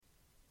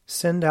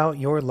Send out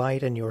your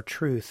light and your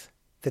truth,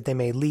 that they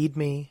may lead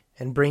me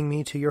and bring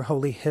me to your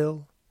holy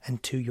hill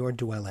and to your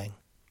dwelling.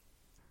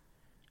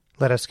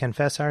 Let us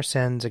confess our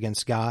sins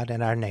against God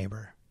and our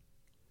neighbor.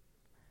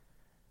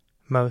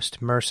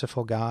 Most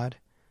merciful God,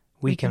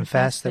 we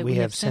confess that we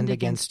have sinned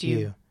against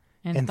you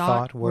in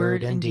thought,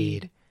 word, and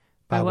deed,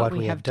 by what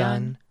we have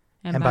done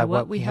and by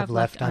what we have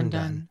left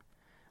undone.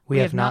 We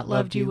have not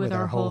loved you with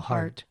our whole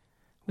heart.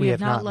 We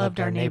have not loved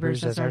our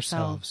neighbors as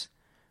ourselves.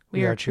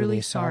 We are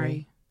truly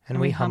sorry, and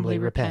we humbly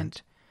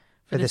repent.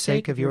 For the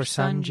sake of your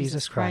Son,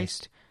 Jesus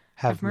Christ,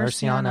 have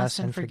mercy on us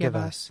and forgive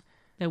us,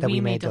 that we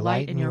may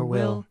delight in your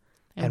will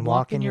and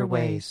walk in your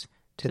ways,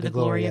 to the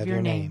glory of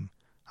your name.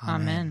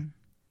 Amen.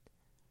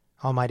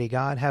 Almighty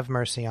God, have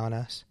mercy on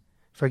us.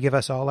 Forgive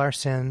us all our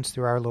sins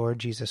through our Lord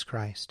Jesus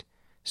Christ.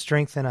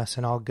 Strengthen us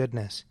in all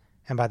goodness,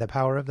 and by the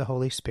power of the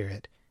Holy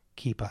Spirit,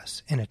 keep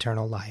us in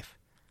eternal life.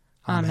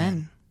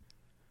 Amen.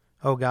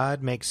 O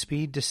God, make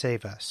speed to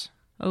save us.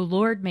 O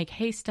Lord, make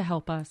haste to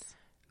help us.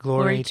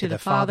 Glory to the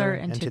Father,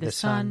 and to the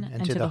Son,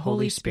 and to the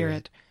Holy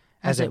Spirit,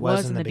 as it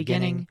was in the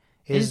beginning,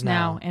 is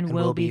now, and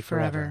will be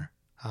forever.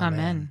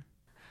 Amen.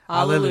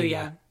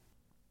 Alleluia.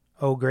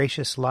 O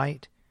gracious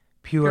light,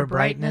 pure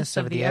brightness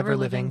of the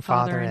ever-living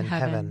Father in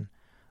heaven,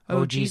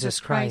 O Jesus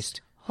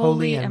Christ,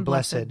 holy and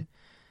blessed,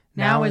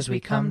 now as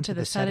we come to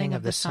the setting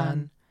of the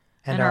sun,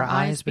 and our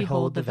eyes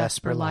behold the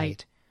vesper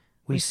light,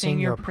 we sing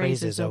your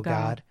praises, O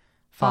God,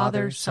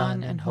 Father,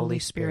 Son, and Holy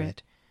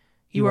Spirit.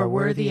 You are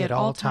worthy at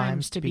all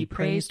times to be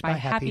praised by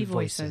happy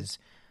voices,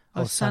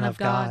 O Son of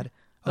God,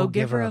 O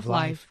Giver of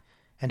life,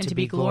 and to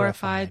be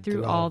glorified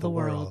through all the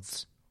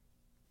worlds.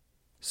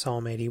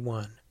 Psalm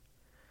 81.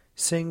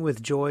 Sing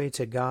with joy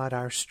to God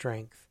our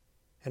strength,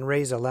 and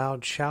raise a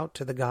loud shout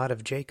to the God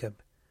of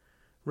Jacob.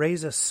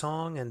 Raise a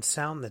song and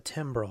sound the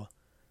timbrel,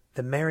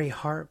 the merry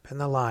harp and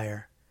the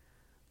lyre.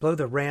 Blow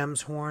the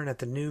ram's horn at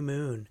the new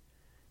moon,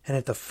 and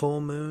at the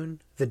full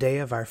moon, the day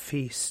of our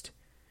feast.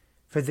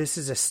 For this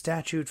is a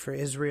statute for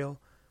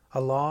Israel,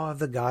 a law of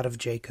the God of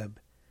Jacob.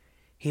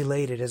 He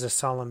laid it as a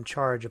solemn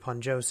charge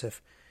upon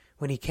Joseph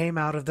when he came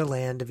out of the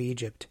land of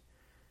Egypt.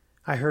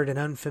 I heard an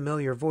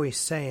unfamiliar voice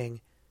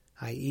saying,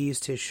 I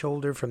eased his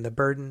shoulder from the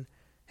burden,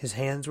 his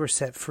hands were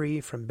set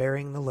free from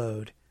bearing the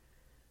load.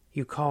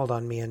 You called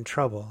on me in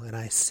trouble, and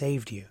I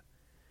saved you.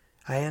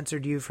 I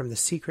answered you from the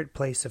secret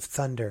place of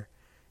thunder,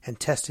 and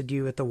tested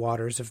you at the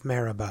waters of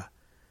Meribah.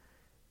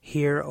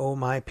 Hear, O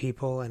my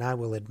people, and I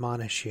will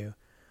admonish you.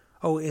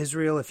 O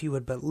Israel, if you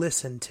would but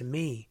listen to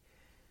me.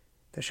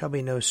 There shall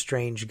be no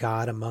strange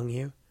god among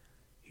you.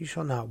 You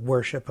shall not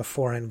worship a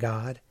foreign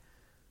god.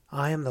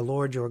 I am the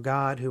Lord your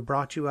God, who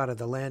brought you out of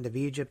the land of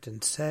Egypt,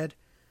 and said,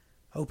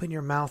 Open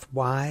your mouth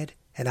wide,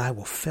 and I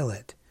will fill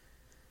it.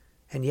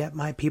 And yet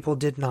my people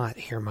did not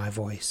hear my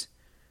voice,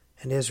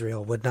 and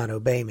Israel would not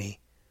obey me.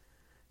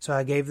 So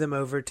I gave them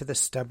over to the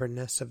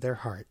stubbornness of their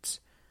hearts,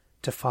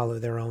 to follow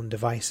their own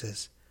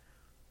devices.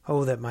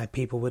 Oh, that my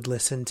people would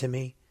listen to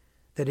me,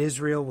 that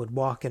Israel would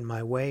walk in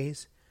my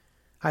ways.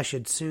 I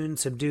should soon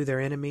subdue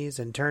their enemies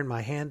and turn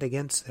my hand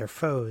against their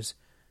foes.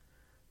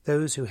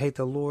 Those who hate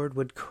the Lord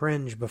would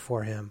cringe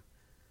before him,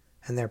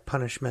 and their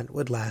punishment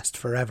would last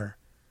forever.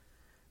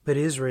 But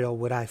Israel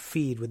would I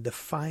feed with the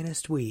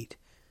finest wheat,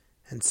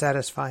 and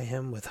satisfy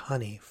him with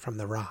honey from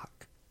the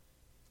rock.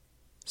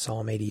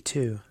 Psalm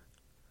 82.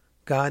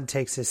 God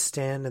takes his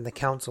stand in the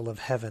council of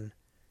heaven.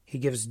 He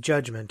gives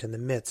judgment in the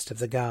midst of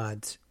the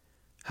gods.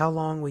 How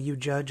long will you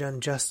judge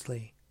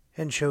unjustly,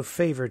 and show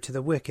favor to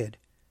the wicked?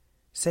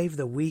 Save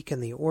the weak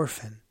and the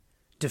orphan.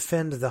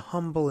 Defend the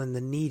humble and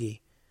the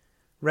needy.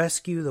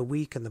 Rescue the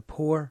weak and the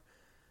poor.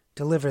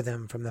 Deliver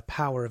them from the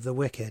power of the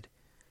wicked.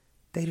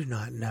 They do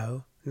not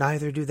know,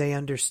 neither do they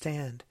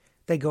understand.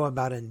 They go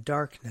about in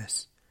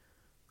darkness.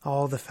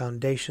 All the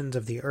foundations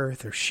of the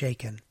earth are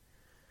shaken.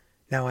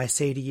 Now I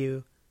say to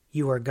you,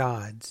 you are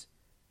gods,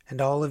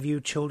 and all of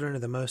you children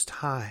of the Most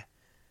High.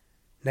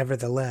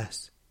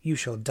 Nevertheless, you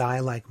shall die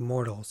like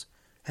mortals,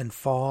 and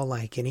fall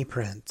like any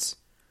prince.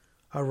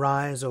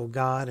 Arise, O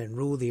God, and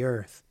rule the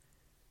earth,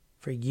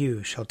 for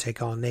you shall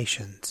take all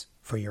nations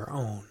for your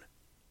own.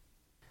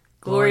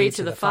 Glory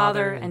to the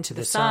Father, and to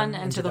the Son,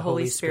 and to the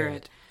Holy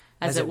Spirit,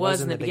 as it was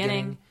in the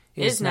beginning,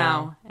 is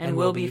now, and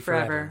will be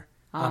forever.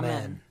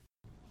 Amen.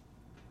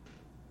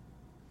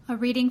 A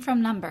reading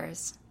from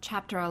Numbers,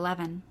 chapter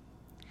 11.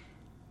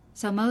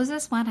 So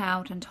Moses went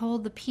out and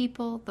told the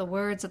people the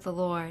words of the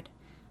Lord,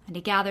 and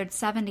he gathered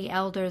 70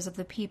 elders of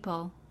the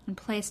people, and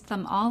placed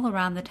them all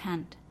around the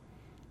tent.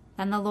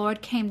 Then the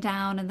Lord came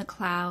down in the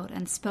cloud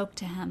and spoke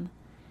to him,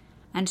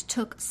 and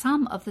took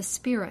some of the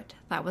Spirit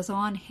that was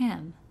on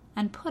him,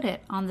 and put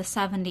it on the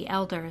 70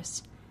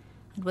 elders.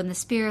 And when the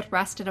Spirit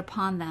rested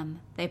upon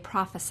them, they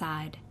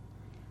prophesied.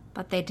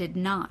 But they did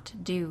not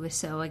do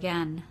so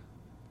again.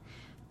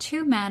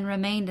 2 men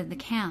remained in the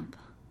camp,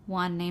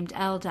 one named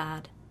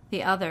Eldad,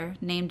 the other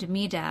named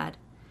Medad,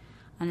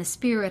 and the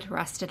Spirit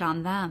rested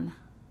on them.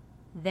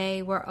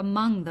 They were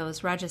among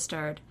those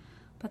registered,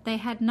 but they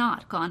had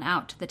not gone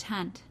out to the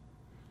tent.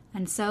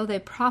 And so they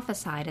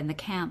prophesied in the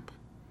camp.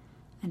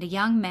 And a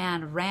young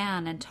man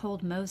ran and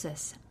told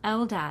Moses,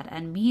 Eldad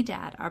and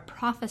Medad are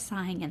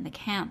prophesying in the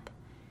camp.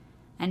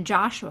 And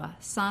Joshua,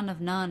 son of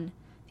Nun,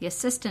 the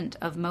assistant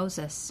of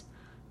Moses,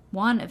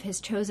 one of his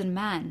chosen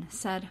men,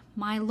 said,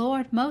 My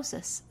lord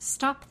Moses,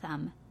 stop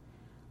them.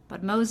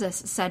 But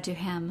Moses said to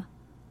him,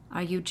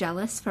 Are you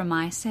jealous for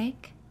my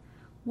sake?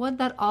 Would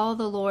that all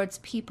the Lord's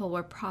people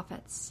were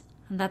prophets,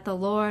 and that the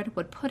Lord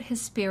would put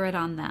his spirit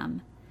on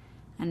them.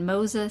 And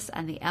Moses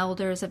and the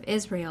elders of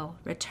Israel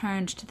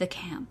returned to the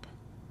camp.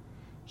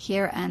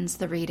 Here ends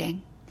the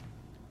reading.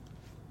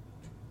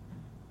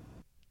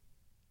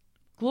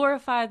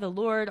 Glorify the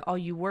Lord, all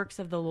you works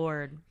of the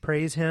Lord.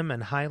 Praise him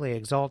and highly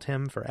exalt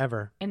him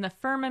forever. In the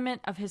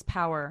firmament of his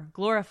power,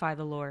 glorify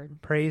the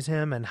Lord. Praise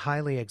him and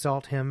highly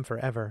exalt him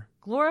forever.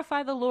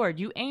 Glorify the Lord,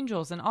 you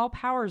angels and all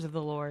powers of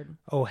the Lord.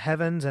 O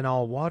heavens and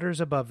all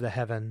waters above the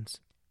heavens.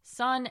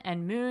 Sun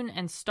and moon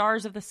and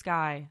stars of the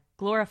sky,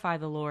 glorify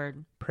the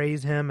Lord.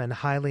 Praise him and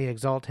highly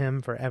exalt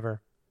him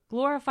forever.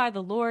 Glorify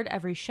the Lord,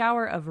 every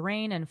shower of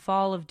rain and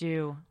fall of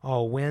dew.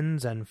 All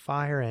winds and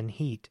fire and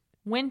heat.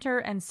 Winter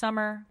and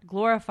summer,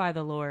 glorify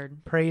the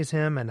Lord. Praise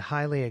him and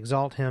highly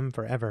exalt him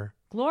forever.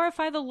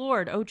 Glorify the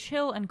Lord, O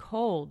chill and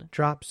cold.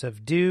 Drops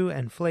of dew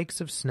and flakes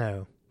of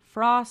snow.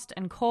 Frost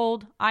and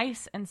cold,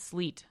 ice and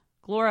sleet,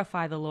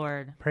 glorify the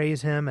Lord.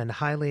 Praise him and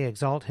highly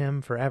exalt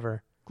him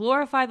forever.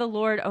 Glorify the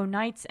Lord, O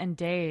nights and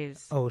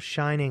days. O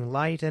shining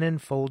light and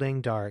enfolding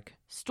dark.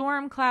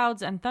 Storm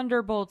clouds and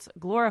thunderbolts,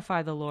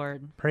 glorify the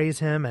Lord. Praise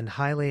him and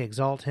highly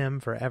exalt him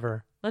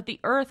forever. Let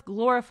the earth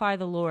glorify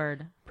the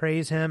Lord.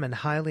 Praise him and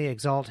highly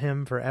exalt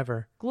him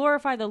forever.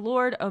 Glorify the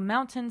Lord, O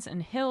mountains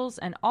and hills,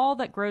 and all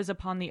that grows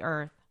upon the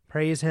earth.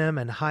 Praise him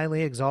and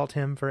highly exalt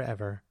him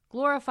forever.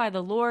 Glorify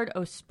the Lord,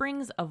 O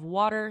springs of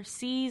water,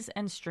 seas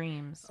and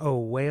streams. O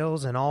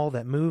whales and all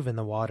that move in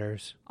the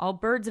waters. All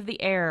birds of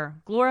the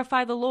air,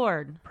 glorify the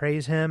Lord.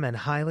 Praise him and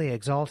highly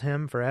exalt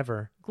him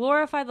forever.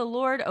 Glorify the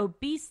Lord, O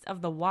beasts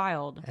of the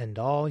wild. And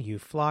all you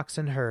flocks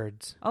and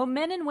herds. O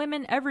men and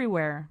women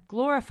everywhere,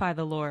 glorify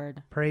the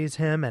Lord. Praise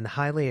him and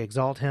highly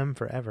exalt him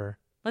forever.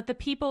 Let the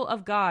people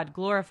of God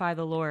glorify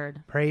the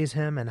Lord. Praise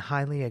him and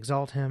highly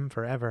exalt him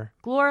forever.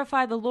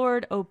 Glorify the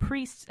Lord, O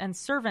priests and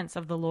servants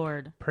of the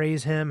Lord.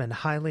 Praise him and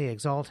highly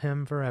exalt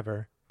him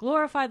forever.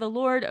 Glorify the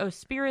Lord, O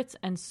spirits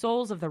and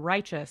souls of the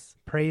righteous.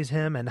 Praise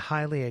him and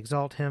highly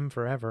exalt him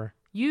forever.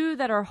 You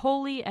that are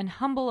holy and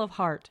humble of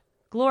heart,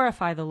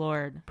 glorify the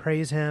Lord.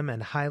 Praise him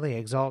and highly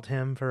exalt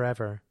him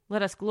forever.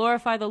 Let us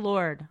glorify the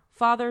Lord,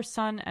 Father,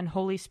 Son, and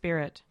Holy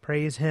Spirit.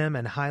 Praise him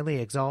and highly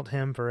exalt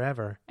him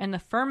forever. In the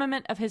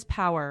firmament of his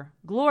power,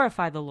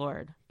 glorify the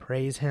Lord.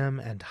 Praise him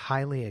and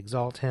highly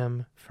exalt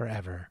him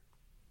forever.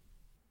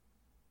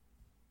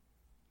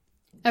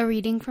 A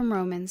reading from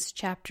Romans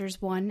chapters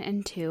 1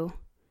 and 2.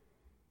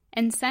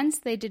 And since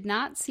they did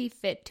not see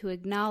fit to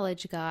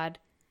acknowledge God,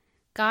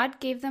 God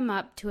gave them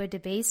up to a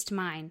debased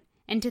mind,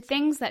 and to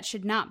things that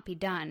should not be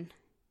done.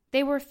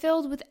 They were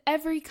filled with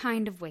every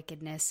kind of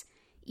wickedness,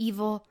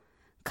 evil,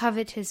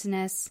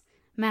 covetousness,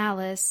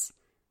 malice,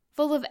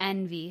 full of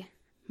envy,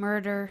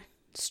 murder,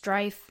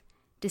 strife,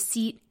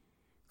 deceit,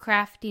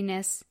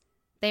 craftiness.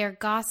 They are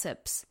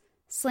gossips,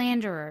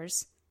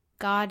 slanderers,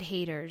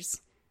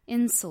 God-haters,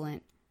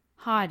 insolent,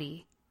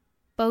 haughty,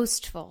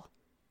 boastful,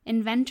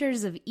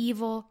 inventors of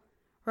evil,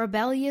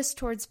 rebellious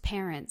towards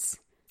parents,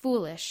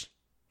 foolish,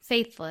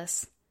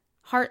 faithless,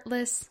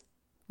 heartless,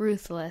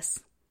 ruthless.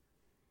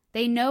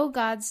 They know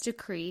God's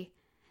decree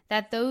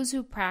that those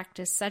who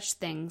practice such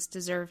things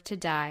deserve to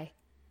die.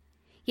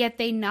 Yet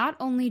they not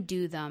only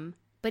do them,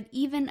 but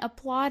even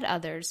applaud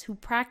others who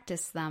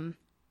practice them.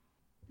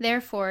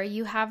 Therefore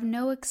you have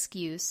no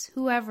excuse,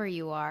 whoever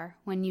you are,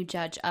 when you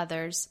judge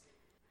others.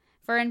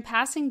 For in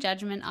passing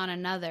judgment on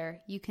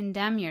another, you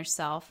condemn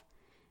yourself,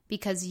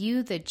 because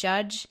you, the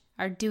judge,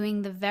 are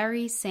doing the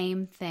very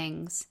same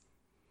things.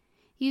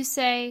 You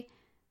say,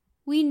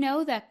 We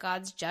know that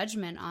God's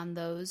judgment on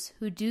those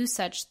who do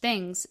such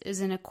things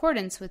is in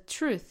accordance with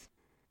truth.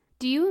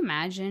 Do you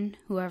imagine,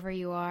 whoever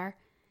you are,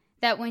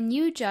 that when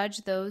you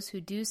judge those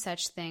who do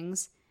such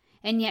things,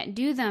 and yet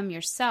do them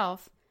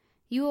yourself,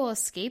 you will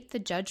escape the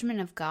judgment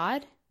of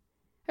God?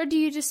 Or do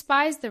you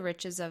despise the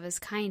riches of his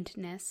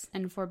kindness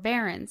and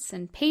forbearance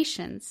and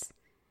patience?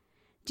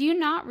 Do you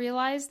not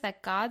realize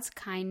that God's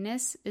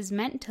kindness is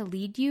meant to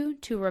lead you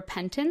to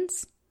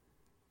repentance?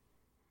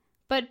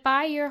 But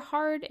by your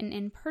hard and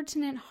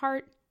impertinent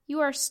heart, you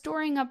are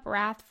storing up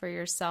wrath for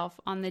yourself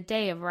on the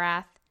day of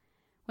wrath,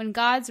 when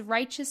God's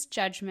righteous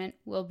judgment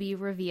will be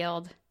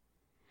revealed.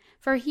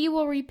 For he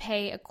will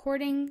repay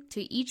according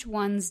to each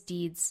one's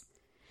deeds.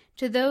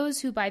 To those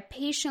who by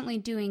patiently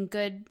doing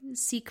good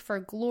seek for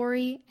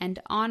glory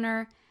and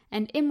honor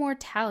and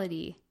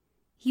immortality,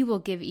 he will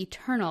give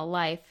eternal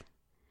life.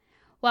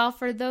 While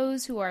for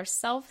those who are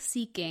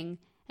self-seeking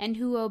and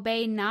who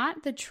obey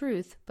not the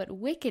truth but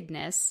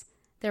wickedness,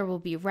 there will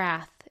be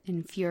wrath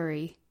and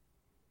fury.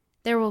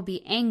 There will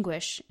be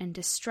anguish and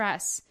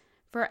distress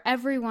for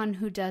everyone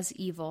who does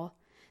evil,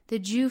 the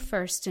Jew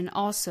first and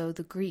also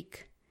the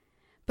Greek.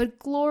 But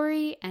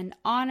glory and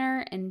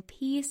honor and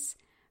peace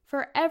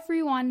for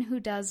everyone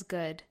who does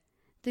good,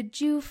 the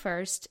Jew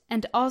first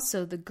and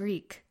also the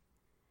Greek.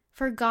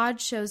 For God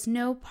shows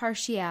no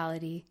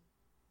partiality.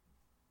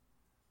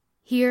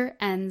 Here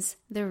ends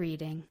the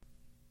reading.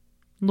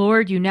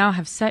 Lord, you now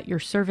have set your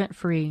servant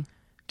free,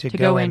 to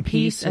go in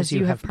peace as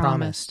you have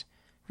promised.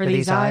 For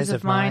these eyes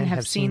of mine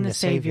have seen the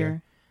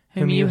Savior,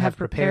 whom you have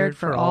prepared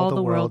for all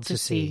the world to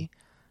see,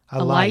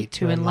 a light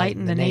to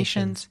enlighten the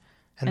nations,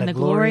 and the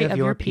glory of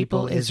your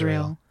people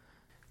Israel.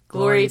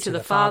 Glory to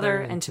the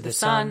Father, and to the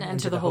Son, and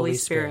to the Holy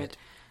Spirit,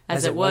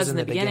 as it was in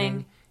the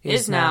beginning,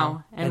 is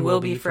now, and will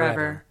be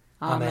forever.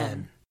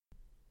 Amen.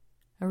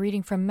 A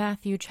reading from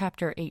Matthew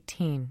chapter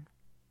 18.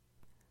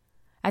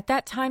 At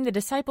that time the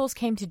disciples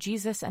came to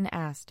Jesus and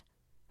asked,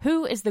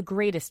 "Who is the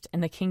greatest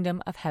in the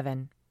kingdom of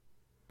heaven?"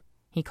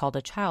 He called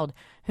a child,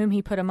 whom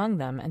he put among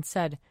them, and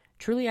said,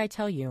 "Truly I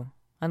tell you,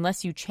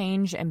 unless you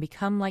change and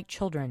become like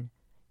children,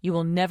 you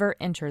will never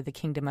enter the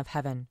kingdom of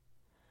heaven.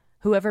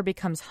 Whoever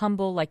becomes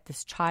humble like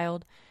this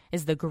child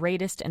is the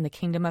greatest in the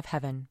kingdom of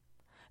heaven.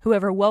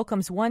 Whoever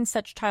welcomes one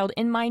such child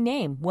in my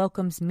name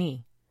welcomes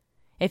me.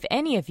 If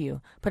any of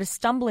you put a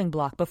stumbling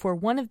block before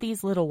one of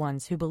these little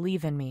ones who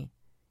believe in me,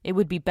 it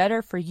would be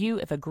better for you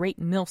if a great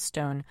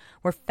millstone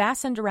were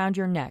fastened around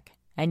your neck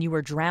and you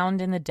were drowned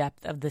in the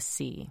depth of the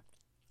sea.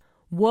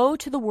 Woe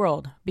to the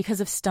world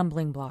because of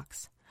stumbling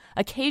blocks.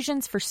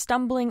 Occasions for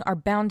stumbling are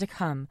bound to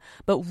come,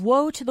 but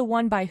woe to the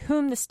one by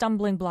whom the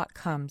stumbling block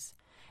comes.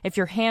 If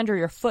your hand or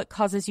your foot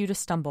causes you to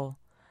stumble,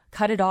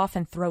 cut it off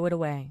and throw it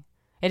away.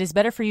 It is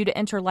better for you to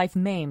enter life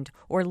maimed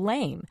or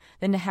lame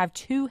than to have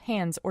 2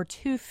 hands or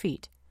 2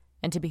 feet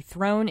and to be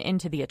thrown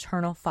into the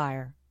eternal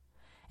fire.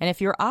 And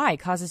if your eye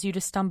causes you to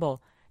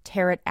stumble,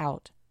 tear it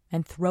out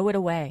and throw it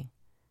away.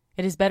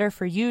 It is better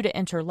for you to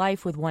enter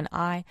life with 1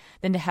 eye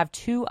than to have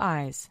 2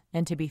 eyes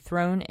and to be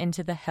thrown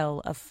into the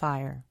hell of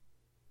fire."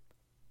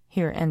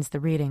 Here ends the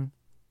reading.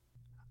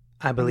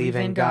 I believe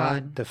in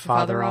God, the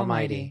Father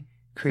Almighty,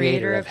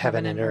 creator of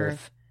heaven and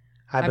earth.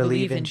 I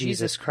believe in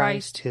Jesus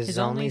Christ, his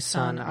only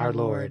Son, our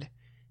Lord.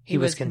 He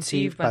was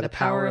conceived by the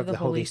power of the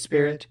Holy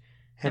Spirit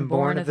and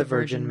born of the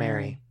Virgin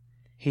Mary.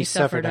 He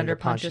suffered under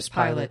Pontius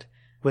Pilate,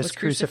 was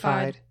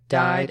crucified,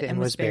 died, and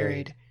was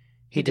buried.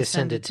 He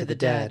descended to the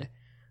dead.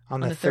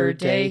 On the 3rd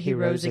day he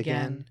rose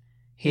again.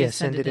 He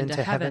ascended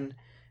into heaven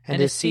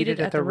and is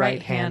seated at the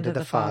right hand of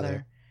the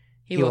Father.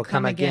 He will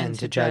come again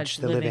to judge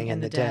the living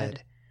and the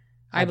dead.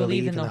 I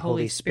believe in the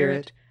Holy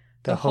Spirit,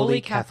 the Holy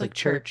Catholic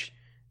Church,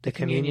 the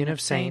communion of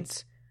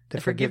saints,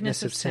 the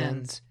forgiveness of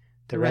sins,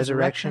 the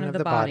resurrection of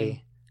the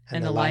body,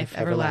 and the life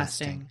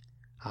everlasting.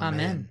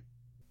 Amen.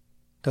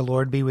 The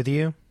Lord be with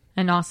you.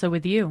 And also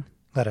with you.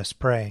 Let us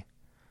pray.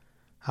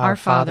 Our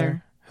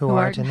Father, who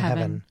art in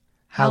heaven,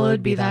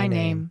 hallowed be thy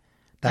name.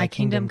 Thy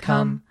kingdom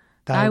come,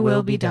 thy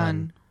will be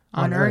done,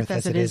 on earth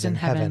as it is in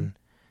heaven.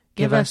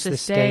 Give us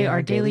this day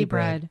our daily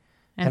bread,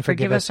 and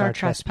forgive us our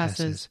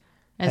trespasses,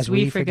 as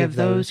we forgive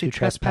those who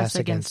trespass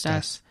against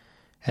us.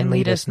 And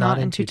lead us not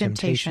into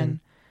temptation,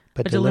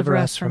 but deliver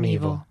us from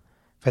evil.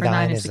 For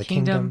thine is the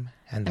kingdom,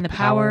 and the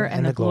power,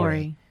 and the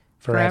glory,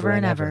 forever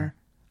and ever.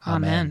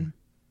 Amen.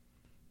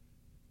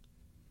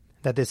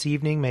 That this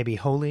evening may be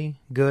holy,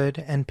 good,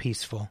 and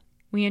peaceful.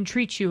 We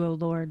entreat you, O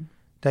Lord.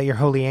 That your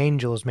holy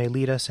angels may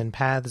lead us in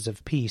paths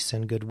of peace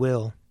and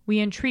goodwill. We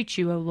entreat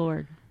you, O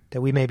Lord. That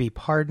we may be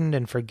pardoned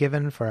and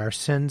forgiven for our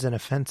sins and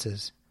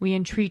offenses. We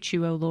entreat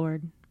you, O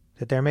Lord.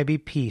 That there may be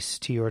peace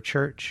to your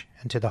church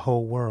and to the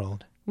whole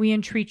world. We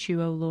entreat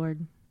you, O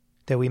Lord.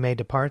 That we may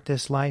depart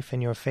this life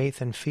in your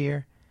faith and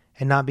fear,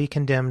 and not be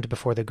condemned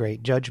before the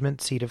great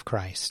judgment seat of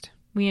Christ.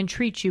 We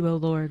entreat you, O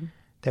Lord.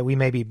 That we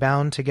may be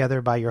bound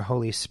together by your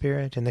Holy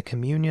Spirit in the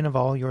communion of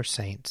all your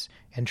saints,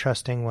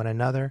 entrusting one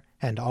another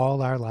and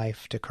all our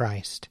life to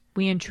Christ.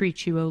 We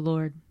entreat you, O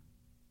Lord.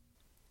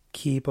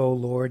 Keep, O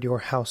Lord, your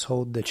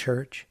household, the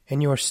Church,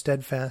 in your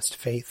steadfast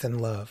faith and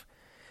love,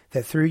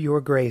 that through your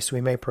grace we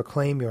may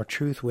proclaim your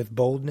truth with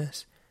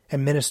boldness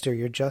and minister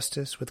your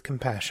justice with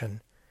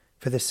compassion,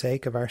 for the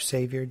sake of our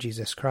Savior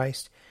Jesus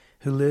Christ,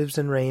 who lives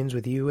and reigns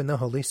with you in the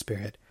Holy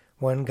Spirit,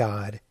 one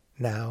God,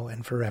 now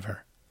and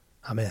forever.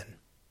 Amen.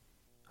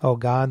 O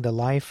God, the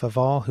life of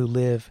all who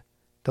live,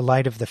 the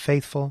light of the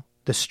faithful,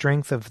 the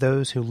strength of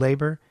those who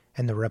labor,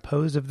 and the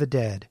repose of the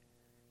dead,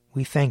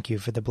 we thank you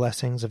for the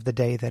blessings of the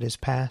day that is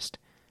past,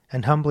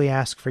 and humbly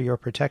ask for your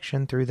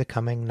protection through the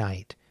coming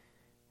night.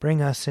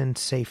 Bring us in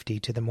safety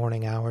to the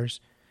morning hours,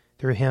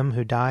 through him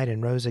who died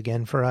and rose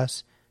again for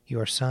us,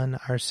 your Son,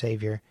 our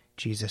Savior,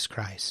 Jesus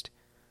Christ.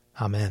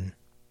 Amen.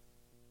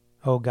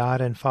 O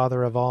God and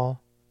Father of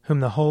all, whom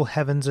the whole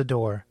heavens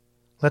adore,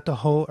 let the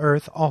whole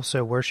earth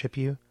also worship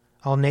you,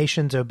 all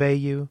nations obey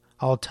you,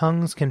 all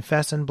tongues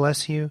confess and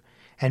bless you,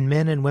 and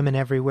men and women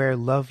everywhere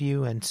love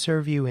you and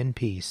serve you in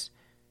peace.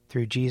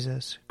 Through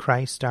Jesus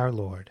Christ our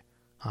Lord.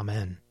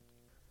 Amen.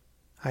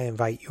 I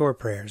invite your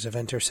prayers of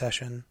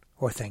intercession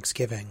or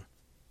thanksgiving.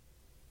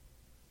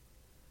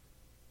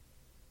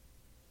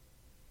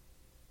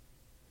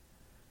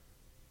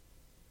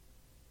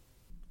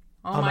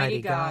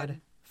 Almighty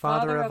God,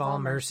 Father of all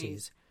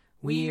mercies,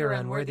 we, your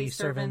unworthy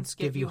servants,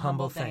 give you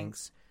humble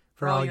thanks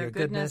for all your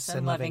goodness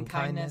and loving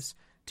kindness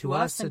to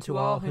us and to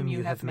all whom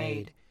you have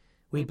made.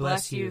 We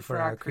bless you for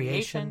our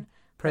creation,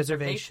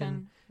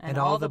 preservation, and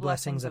all the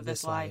blessings of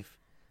this life,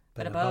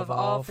 but above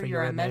all for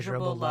your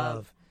immeasurable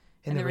love,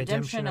 in the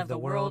redemption of the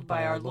world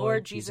by our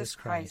Lord Jesus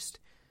Christ,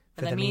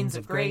 for the means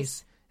of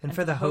grace and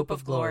for the hope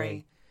of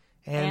glory.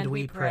 And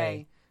we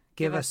pray,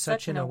 give us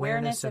such an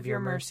awareness of your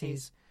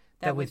mercies,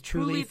 that with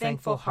truly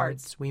thankful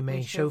hearts we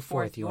may show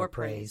forth your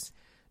praise,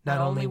 not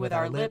only with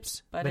our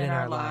lips, but in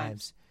our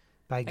lives,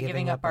 by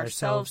giving up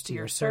ourselves to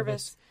your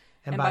service,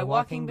 and by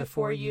walking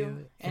before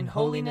you in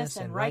holiness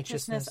and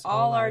righteousness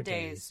all our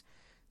days,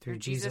 through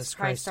Jesus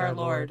Christ our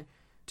Lord,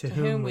 to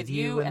whom with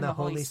you and the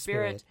Holy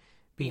Spirit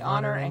be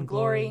honor and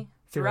glory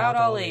throughout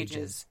all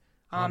ages.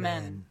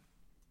 Amen.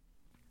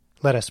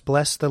 Let us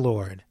bless the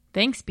Lord.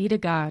 Thanks be to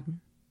God.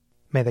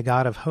 May the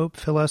God of hope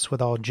fill us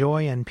with all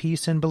joy and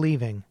peace in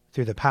believing,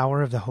 through the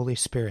power of the Holy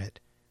Spirit.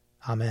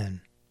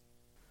 Amen.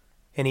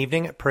 An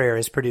Evening at Prayer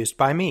is produced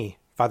by me,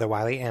 Father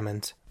Wiley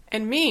Ammons.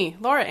 And me,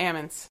 Laura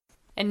Ammons.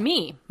 And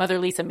me, Mother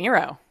Lisa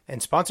Miro.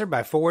 And sponsored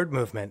by Forward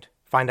Movement.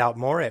 Find out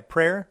more at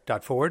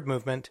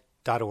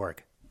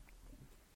prayer.forwardmovement.org.